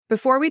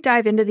Before we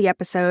dive into the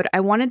episode, I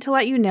wanted to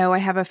let you know I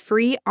have a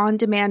free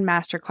on-demand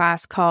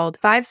masterclass called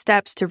 5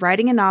 Steps to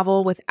Writing a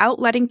Novel Without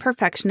Letting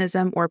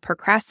Perfectionism or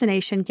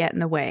Procrastination Get in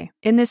the Way.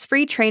 In this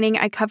free training,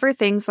 I cover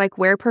things like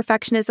where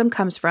perfectionism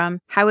comes from,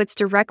 how it's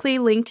directly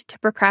linked to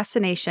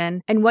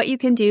procrastination, and what you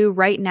can do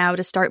right now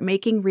to start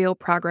making real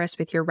progress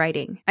with your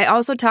writing. I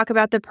also talk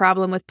about the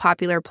problem with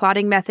popular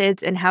plotting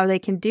methods and how they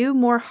can do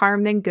more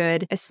harm than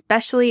good,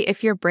 especially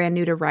if you're brand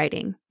new to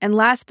writing. And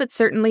last but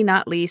certainly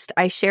not least,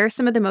 I share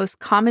some of the most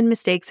common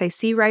mistakes I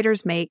see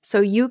writers make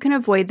so you can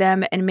avoid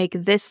them and make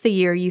this the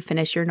year you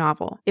finish your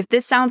novel. If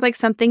this sounds like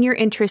something you're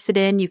interested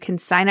in, you can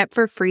sign up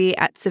for free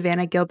at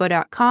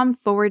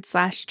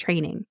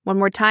savannahgilbo.com/training. One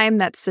more time,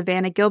 that's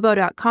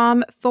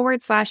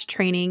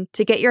savannahgilbo.com/training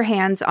to get your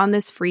hands on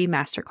this free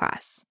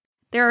masterclass.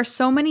 There are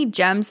so many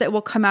gems that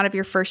will come out of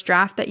your first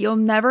draft that you'll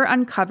never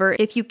uncover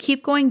if you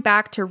keep going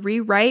back to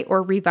rewrite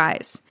or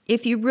revise.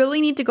 If you really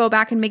need to go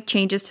back and make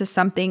changes to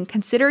something,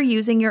 consider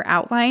using your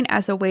outline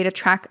as a way to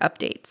track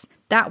updates.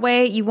 That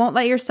way, you won't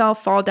let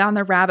yourself fall down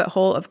the rabbit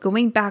hole of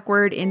going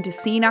backward into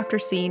scene after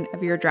scene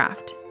of your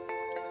draft.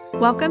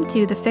 Welcome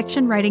to the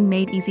Fiction Writing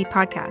Made Easy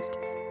podcast.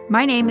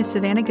 My name is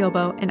Savannah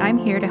Gilbo, and I'm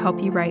here to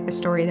help you write a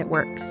story that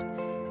works.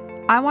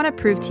 I want to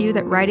prove to you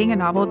that writing a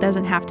novel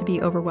doesn't have to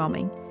be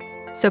overwhelming.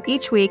 So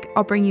each week,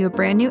 I'll bring you a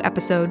brand new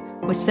episode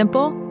with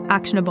simple,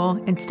 actionable,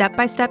 and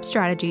step-by-step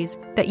strategies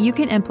that you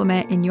can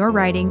implement in your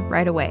writing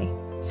right away.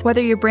 So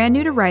whether you're brand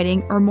new to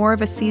writing or more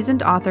of a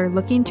seasoned author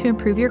looking to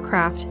improve your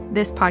craft,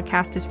 this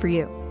podcast is for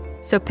you.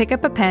 So pick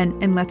up a pen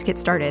and let's get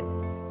started.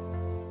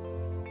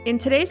 In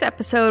today's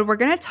episode, we're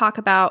going to talk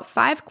about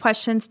 5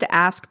 questions to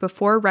ask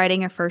before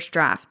writing a first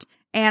draft.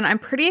 And I'm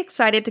pretty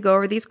excited to go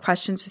over these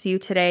questions with you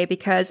today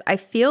because I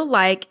feel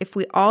like if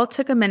we all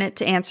took a minute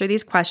to answer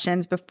these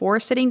questions before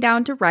sitting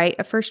down to write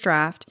a first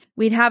draft,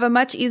 we'd have a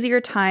much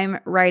easier time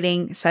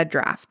writing said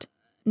draft.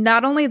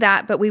 Not only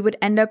that, but we would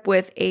end up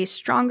with a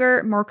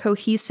stronger, more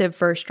cohesive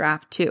first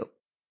draft too.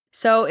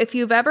 So if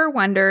you've ever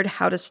wondered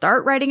how to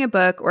start writing a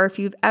book, or if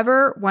you've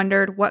ever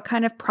wondered what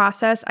kind of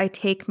process I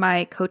take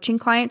my coaching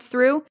clients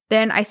through,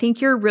 then I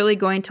think you're really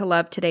going to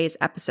love today's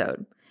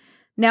episode.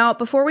 Now,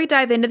 before we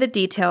dive into the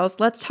details,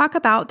 let's talk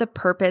about the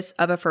purpose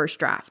of a first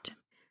draft.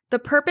 The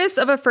purpose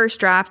of a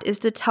first draft is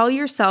to tell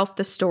yourself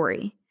the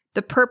story.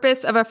 The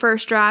purpose of a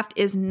first draft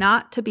is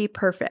not to be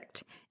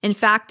perfect. In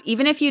fact,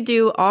 even if you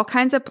do all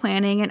kinds of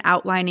planning and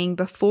outlining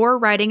before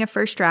writing a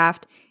first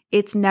draft,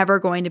 it's never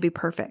going to be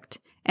perfect.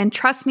 And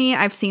trust me,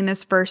 I've seen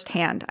this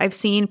firsthand. I've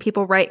seen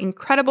people write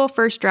incredible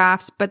first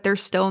drafts, but they're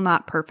still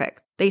not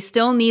perfect. They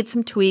still need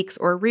some tweaks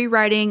or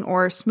rewriting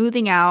or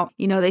smoothing out.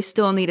 They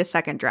still need a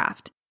second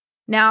draft.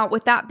 Now,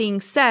 with that being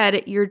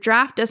said, your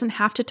draft doesn't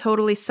have to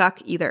totally suck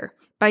either.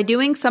 By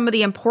doing some of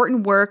the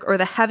important work or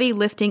the heavy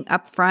lifting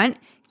up front,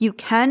 you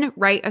can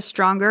write a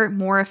stronger,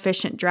 more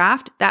efficient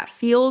draft that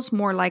feels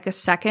more like a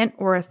second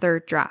or a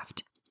third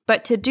draft.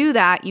 But to do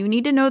that, you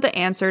need to know the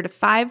answer to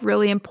 5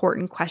 really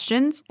important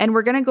questions, and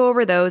we're going to go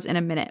over those in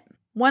a minute.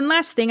 One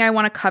last thing I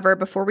want to cover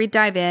before we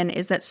dive in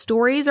is that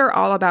stories are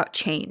all about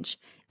change.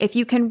 If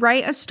you can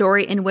write a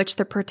story in which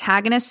the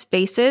protagonist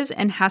faces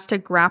and has to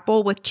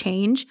grapple with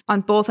change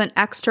on both an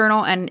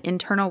external and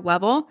internal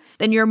level,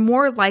 then you're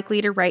more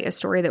likely to write a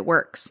story that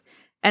works.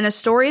 And a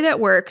story that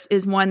works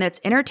is one that's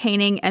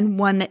entertaining and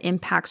one that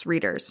impacts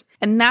readers.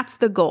 And that's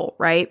the goal,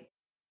 right?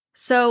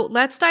 So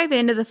let's dive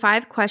into the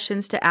 5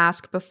 questions to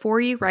ask before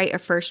you write a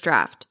first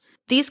draft.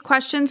 These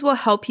questions will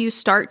help you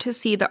start to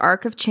see the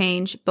arc of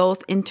change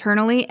both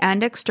internally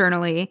and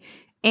externally,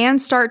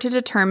 and start to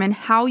determine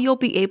how you'll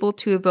be able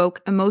to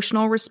evoke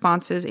emotional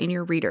responses in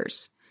your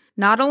readers.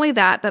 Not only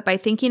that, but by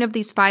thinking of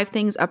these 5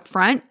 things up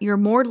front, you're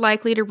more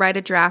likely to write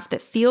a draft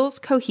that feels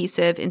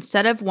cohesive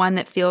instead of one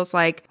that feels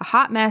like a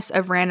hot mess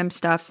of random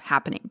stuff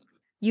happening.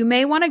 You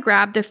may want to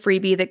grab the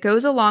freebie that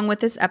goes along with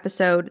this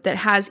episode that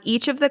has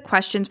each of the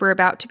questions we're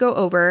about to go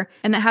over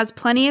and that has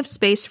plenty of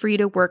space for you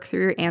to work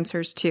through your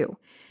answers too.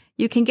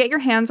 You can get your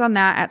hands on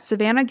that at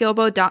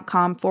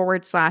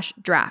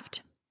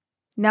savannahgilbo.com/draft.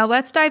 Now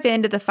let's dive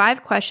into the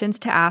 5 questions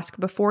to ask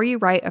before you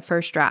write a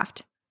first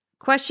draft.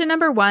 Question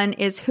number 1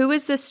 is, who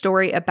is this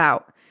story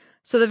about?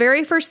 So the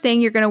very first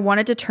thing you're going to want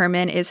to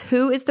determine is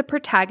who is the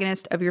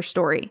protagonist of your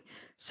story.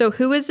 So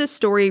who is this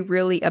story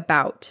really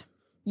about?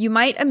 You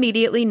might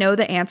immediately know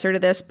the answer to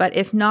this, but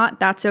if not,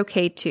 that's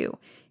okay too.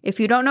 If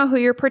you don't know who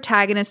your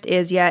protagonist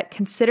is yet,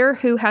 consider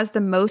who has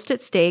the most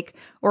at stake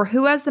or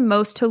who has the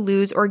most to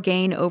lose or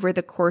gain over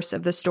the course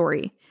of the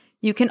story.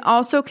 You can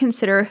also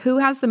consider who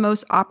has the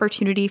most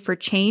opportunity for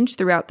change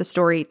throughout the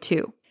story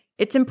too.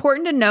 It's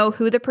important to know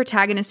who the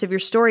protagonist of your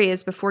story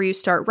is before you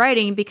start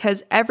writing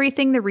because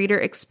everything the reader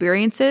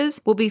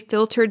experiences will be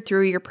filtered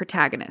through your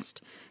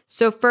protagonist.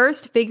 So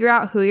first, figure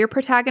out who your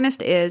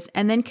protagonist is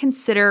and then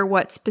consider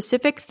what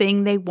specific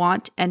thing they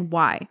want and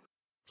why.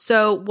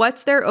 So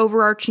what's their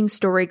overarching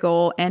story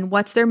goal and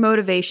what's their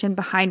motivation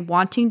behind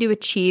wanting to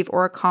achieve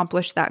or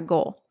accomplish that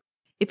goal?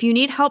 If you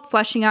need help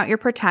fleshing out your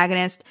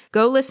protagonist,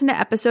 go listen to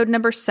episode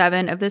number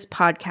 7 of this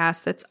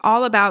podcast that's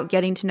all about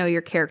getting to know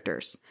your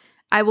characters.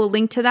 I will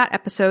link to that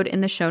episode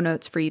in the show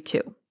notes for you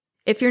too.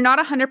 If you're not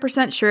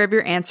 100% sure of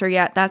your answer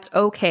yet, that's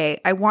okay.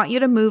 I want you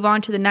to move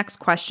on to the next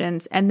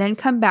questions and then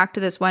come back to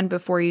this one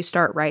before you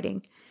start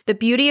writing. The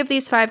beauty of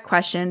these 5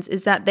 questions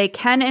is that they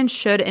can and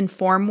should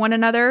inform one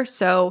another,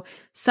 so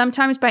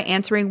sometimes by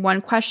answering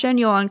one question,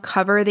 you'll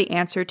uncover the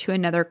answer to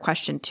another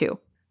question too.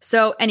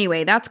 So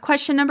anyway, that's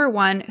question number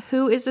 1,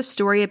 who is the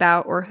story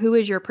about, or who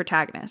is your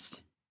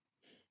protagonist?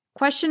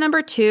 Question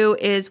number 2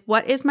 is,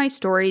 what is my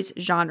story's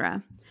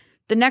genre?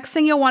 The next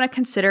thing you'll want to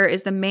consider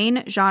is the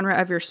main genre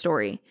of your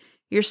story.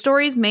 Your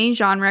story's main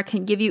genre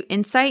can give you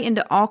insight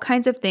into all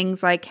kinds of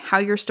things like how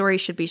your story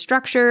should be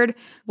structured,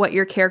 what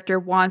your character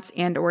wants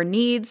and or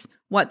needs,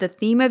 what the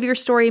theme of your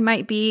story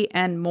might be,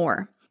 and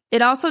more.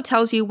 It also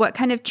tells you what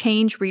kind of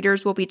change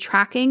readers will be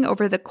tracking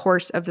over the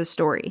course of the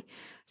story.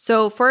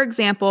 So, for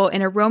example,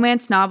 in a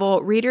romance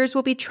novel, readers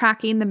will be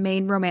tracking the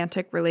main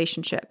romantic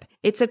relationship.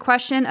 It's a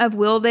question of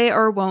will they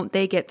or won't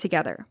they get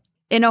together.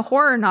 In a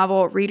horror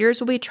novel, readers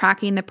will be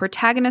tracking the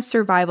protagonist's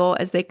survival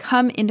as they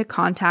come into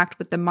contact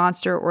with the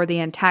monster or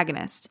the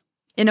antagonist.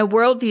 In a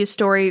worldview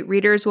story,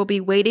 readers will be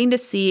waiting to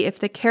see if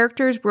the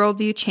character's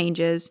worldview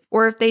changes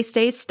or if they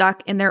stay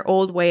stuck in their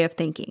old way of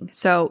thinking.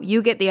 So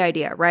you get the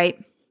idea,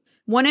 right?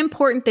 One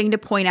important thing to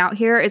point out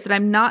here is that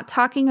I'm not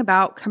talking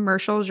about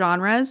commercial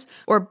genres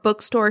or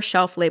bookstore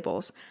shelf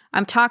labels.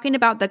 I'm talking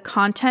about the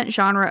content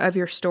genre of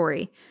your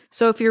story.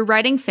 So if you're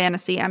writing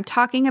fantasy, I'm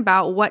talking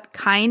about what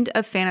kind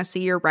of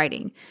fantasy you're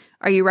writing.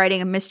 Are you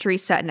writing a mystery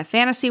set in a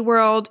fantasy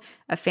world,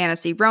 a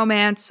fantasy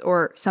romance,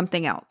 or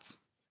something else?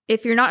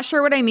 If you're not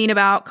sure what I mean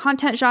about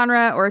content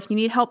genre, or if you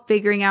need help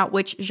figuring out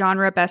which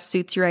genre best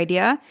suits your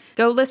idea,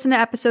 go listen to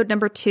episode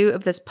number 2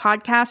 of this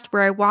podcast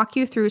where I walk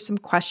you through some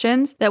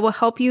questions that will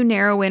help you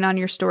narrow in on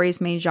your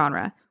story's main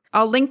genre.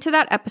 I'll link to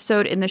that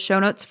episode in the show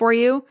notes for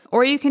you,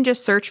 or you can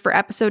just search for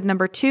episode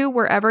number 2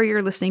 wherever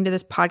you're listening to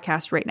this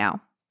podcast right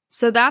now.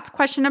 So that's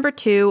question number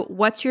 2,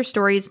 what's your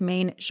story's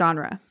main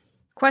genre?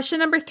 Question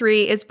number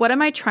 3 is, what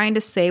am I trying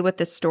to say with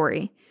this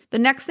story? The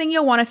next thing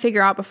you'll want to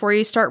figure out before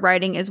you start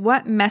writing is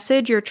what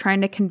message you're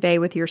trying to convey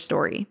with your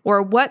story,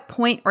 or what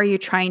point are you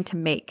trying to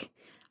make?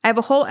 I have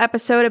a whole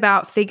episode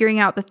about figuring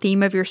out the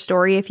theme of your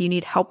story if you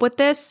need help with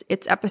this.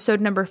 It's episode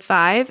number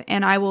 5,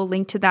 and I will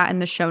link to that in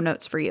the show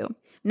notes for you.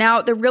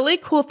 Now, the really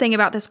cool thing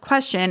about this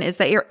question is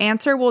that your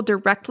answer will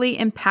directly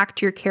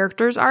impact your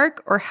character's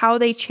arc or how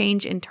they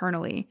change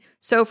internally.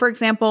 So, for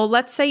example,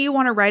 let's say you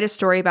want to write a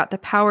story about the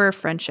power of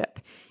friendship.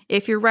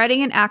 If you're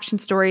writing an action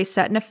story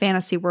set in a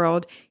fantasy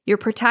world, your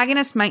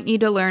protagonist might need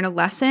to learn a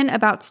lesson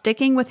about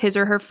sticking with his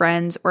or her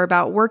friends or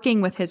about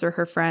working with his or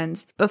her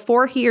friends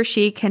before he or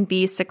she can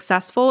be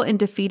successful in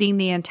defeating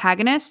the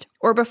antagonist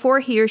or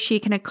before he or she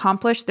can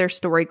accomplish their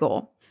story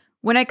goal.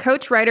 When I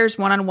coach writers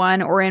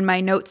one-on-one or in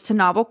my Notes to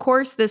Novel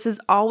course, this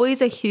is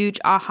always a huge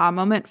aha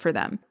moment for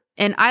them.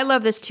 And I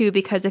love this too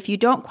because if you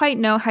don't quite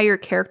know how your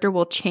character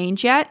will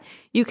change yet,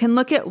 you can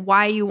look at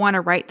why you want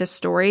to write this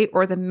story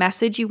or the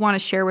message you want to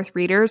share with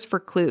readers for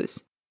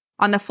clues.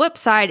 On the flip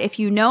side, if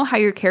you know how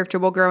your character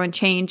will grow and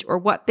change or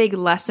what big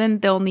lesson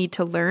they'll need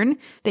to learn,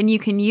 then you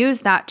can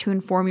use that to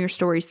inform your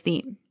story's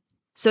theme.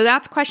 So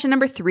that's question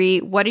number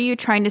 3. What are you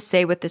trying to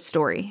say with this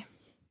story?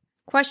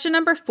 Question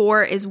number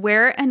 4 is,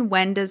 where and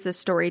when does this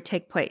story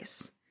take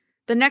place?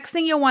 The next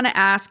thing you'll want to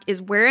ask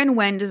is, where and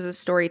when does this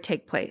story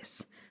take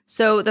place?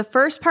 So the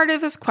first part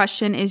of this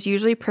question is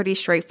usually pretty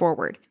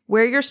straightforward.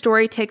 Where your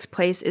story takes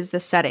place is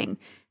the setting.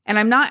 And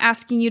I'm not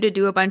asking you to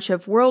do a bunch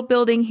of world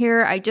building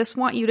here. I just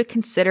want you to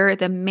consider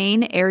the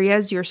main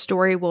areas your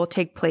story will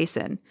take place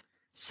in.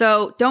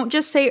 So don't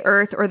just say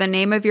Earth or the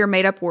name of your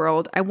made-up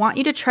world. I want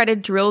you to try to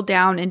drill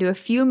down into a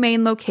few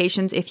main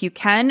locations if you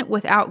can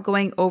without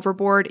going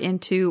overboard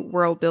into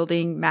world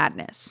building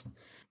madness.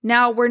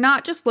 Now, we're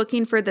not just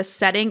looking for the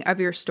setting of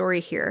your story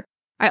here.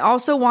 I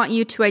also want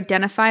you to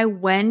identify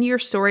when your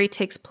story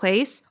takes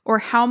place or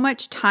how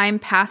much time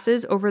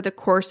passes over the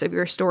course of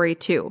your story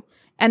too.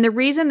 And the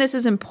reason this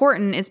is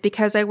important is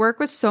because I work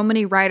with so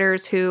many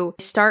writers who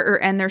start or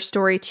end their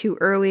story too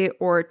early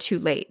or too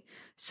late.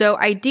 So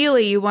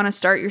ideally, you want to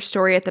start your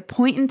story at the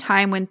point in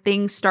time when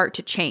things start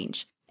to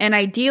change. And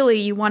ideally,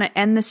 you want to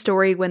end the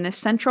story when the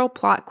central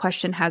plot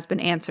question has been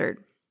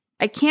answered.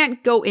 I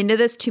can't go into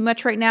this too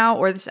much right now,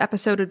 or this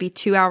episode would be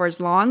 2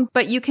 hours long,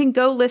 but you can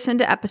go listen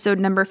to episode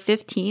number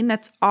 15.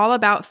 That's all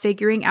about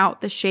figuring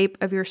out the shape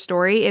of your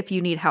story if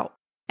you need help.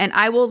 And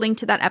I will link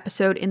to that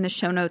episode in the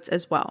show notes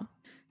as well.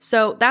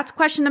 So that's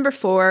question number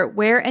 4.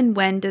 Where and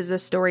when does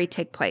this story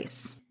take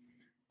place?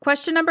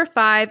 Question number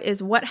 5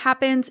 is, what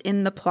happens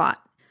in the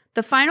plot?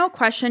 The final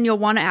question you'll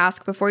want to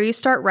ask before you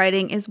start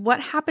writing is,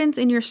 what happens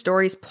in your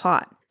story's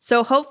plot?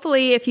 So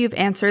hopefully, if you've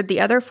answered the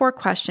other 4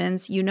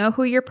 questions, you know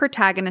who your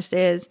protagonist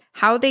is,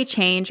 how they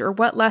change or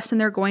what lesson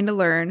they're going to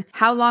learn,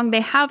 how long they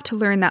have to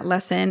learn that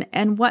lesson,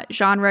 and what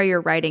genre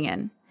you're writing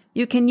in.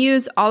 You can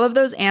use all of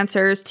those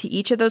answers to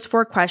each of those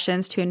 4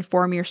 questions to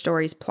inform your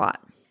story's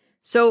plot.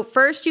 So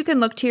first, you can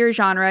look to your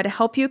genre to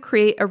help you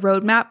create a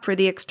roadmap for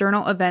the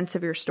external events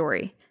of your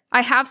story.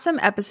 I have some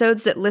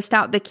episodes that list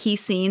out the key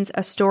scenes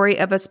a story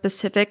of a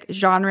specific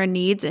genre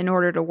needs in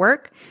order to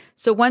work.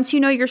 So once you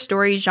know your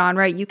story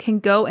genre, you can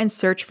go and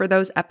search for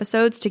those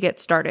episodes to get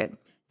started.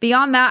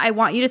 Beyond that, I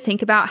want you to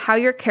think about how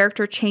your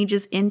character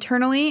changes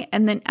internally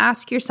and then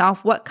ask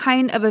yourself what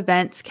kind of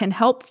events can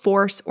help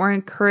force or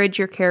encourage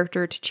your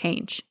character to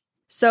change.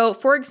 So,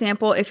 for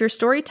example, if your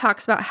story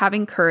talks about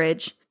having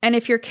courage, and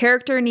if your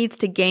character needs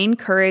to gain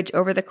courage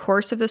over the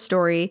course of the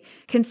story,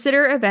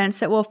 consider events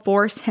that will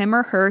force him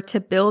or her to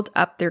build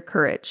up their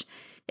courage.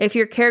 If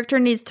your character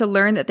needs to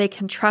learn that they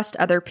can trust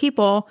other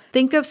people,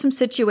 think of some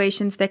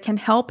situations that can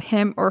help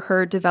him or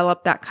her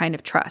develop that kind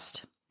of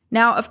trust.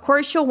 Now, of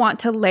course, you'll want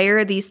to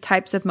layer these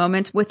types of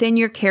moments within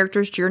your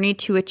character's journey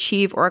to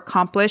achieve or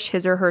accomplish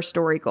his or her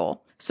story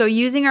goal. So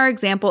using our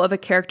example of a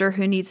character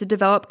who needs to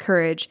develop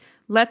courage,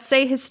 let's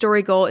say his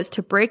story goal is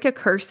to break a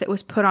curse that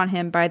was put on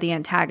him by the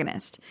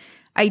antagonist.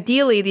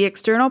 Ideally, the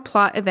external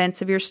plot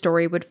events of your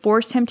story would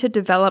force him to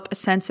develop a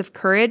sense of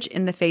courage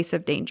in the face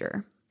of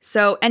danger.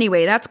 So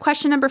anyway, that's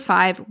question number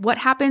 5. What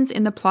happens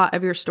in the plot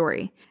of your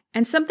story?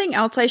 And something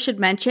else I should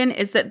mention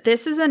is that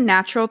this is a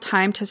natural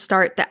time to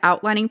start the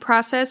outlining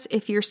process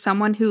if you're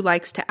someone who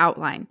likes to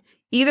outline.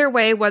 Either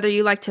way, whether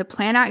you like to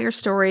plan out your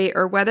story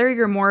or whether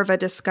you're more of a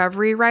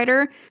discovery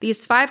writer,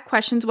 these 5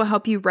 questions will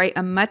help you write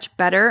a much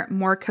better,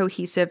 more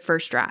cohesive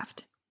first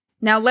draft.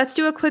 Now let's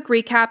do a quick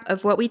recap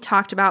of what we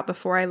talked about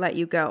before I let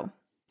you go.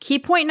 Key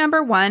point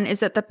number 1 is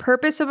that the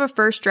purpose of a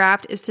first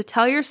draft is to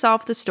tell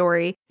yourself the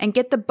story and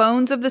get the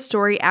bones of the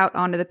story out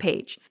onto the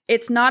page.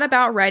 It's not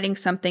about writing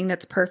something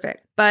that's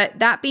perfect. But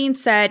that being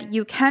said,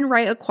 you can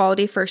write a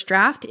quality first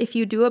draft if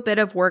you do a bit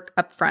of work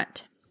up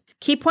front.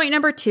 Key point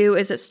number 2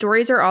 is that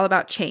stories are all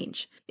about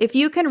change. If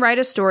you can write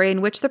a story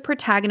in which the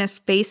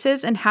protagonist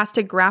faces and has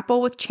to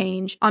grapple with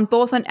change on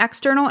both an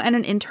external and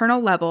an internal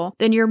level,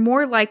 then you're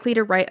more likely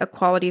to write a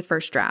quality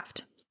first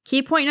draft.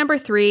 Key point number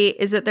 3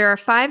 is that there are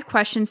 5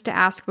 questions to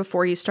ask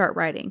before you start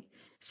writing.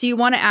 So you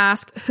want to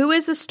ask, who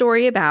is the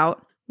story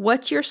about?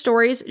 What's your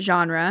story's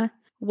genre?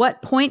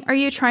 What point are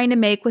you trying to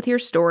make with your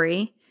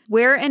story?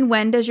 Where and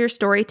when does your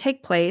story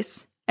take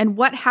place? And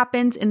what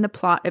happens in the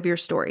plot of your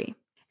story?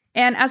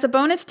 And as a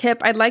bonus tip,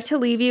 I'd like to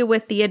leave you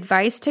with the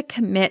advice to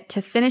commit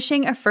to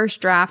finishing a first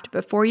draft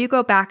before you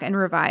go back and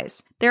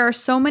revise. There are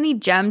so many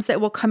gems that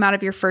will come out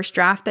of your first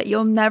draft that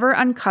you'll never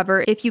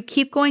uncover if you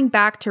keep going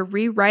back to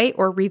rewrite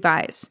or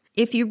revise.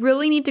 If you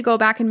really need to go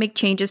back and make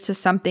changes to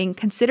something,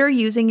 consider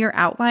using your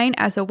outline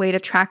as a way to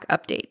track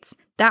updates.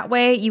 That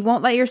way, you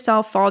won't let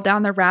yourself fall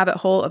down the rabbit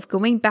hole of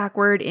going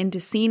backward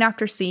into scene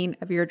after scene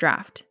of your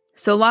draft.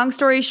 So long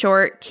story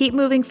short, keep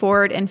moving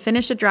forward and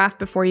finish a draft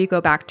before you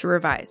go back to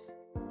revise.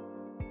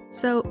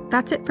 So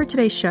that's it for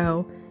today's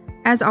show.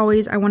 As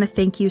always, I want to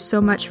thank you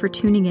so much for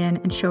tuning in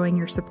and showing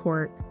your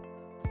support.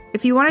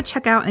 If you want to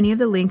check out any of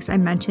the links I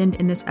mentioned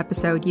in this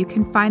episode, you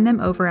can find them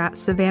over at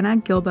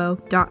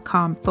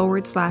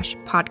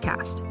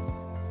savannahgilbo.com/podcast.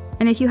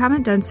 And if you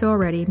haven't done so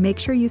already, make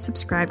sure you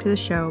subscribe to the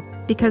show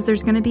because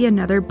there's going to be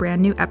another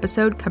brand new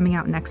episode coming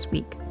out next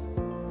week.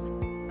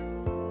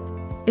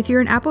 If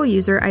you're an Apple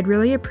user, I'd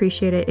really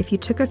appreciate it if you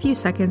took a few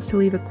seconds to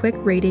leave a quick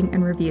rating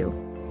and review.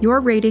 Your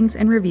ratings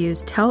and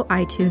reviews tell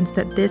iTunes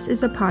that this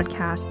is a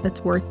podcast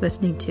that's worth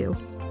listening to.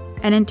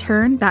 And in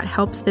turn, that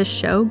helps this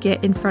show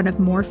get in front of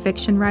more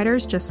fiction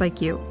writers just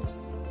like you.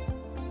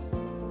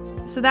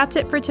 So that's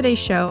it for today's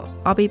show.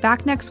 I'll be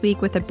back next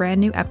week with a brand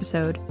new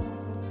episode.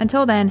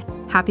 Until then,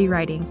 happy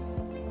writing.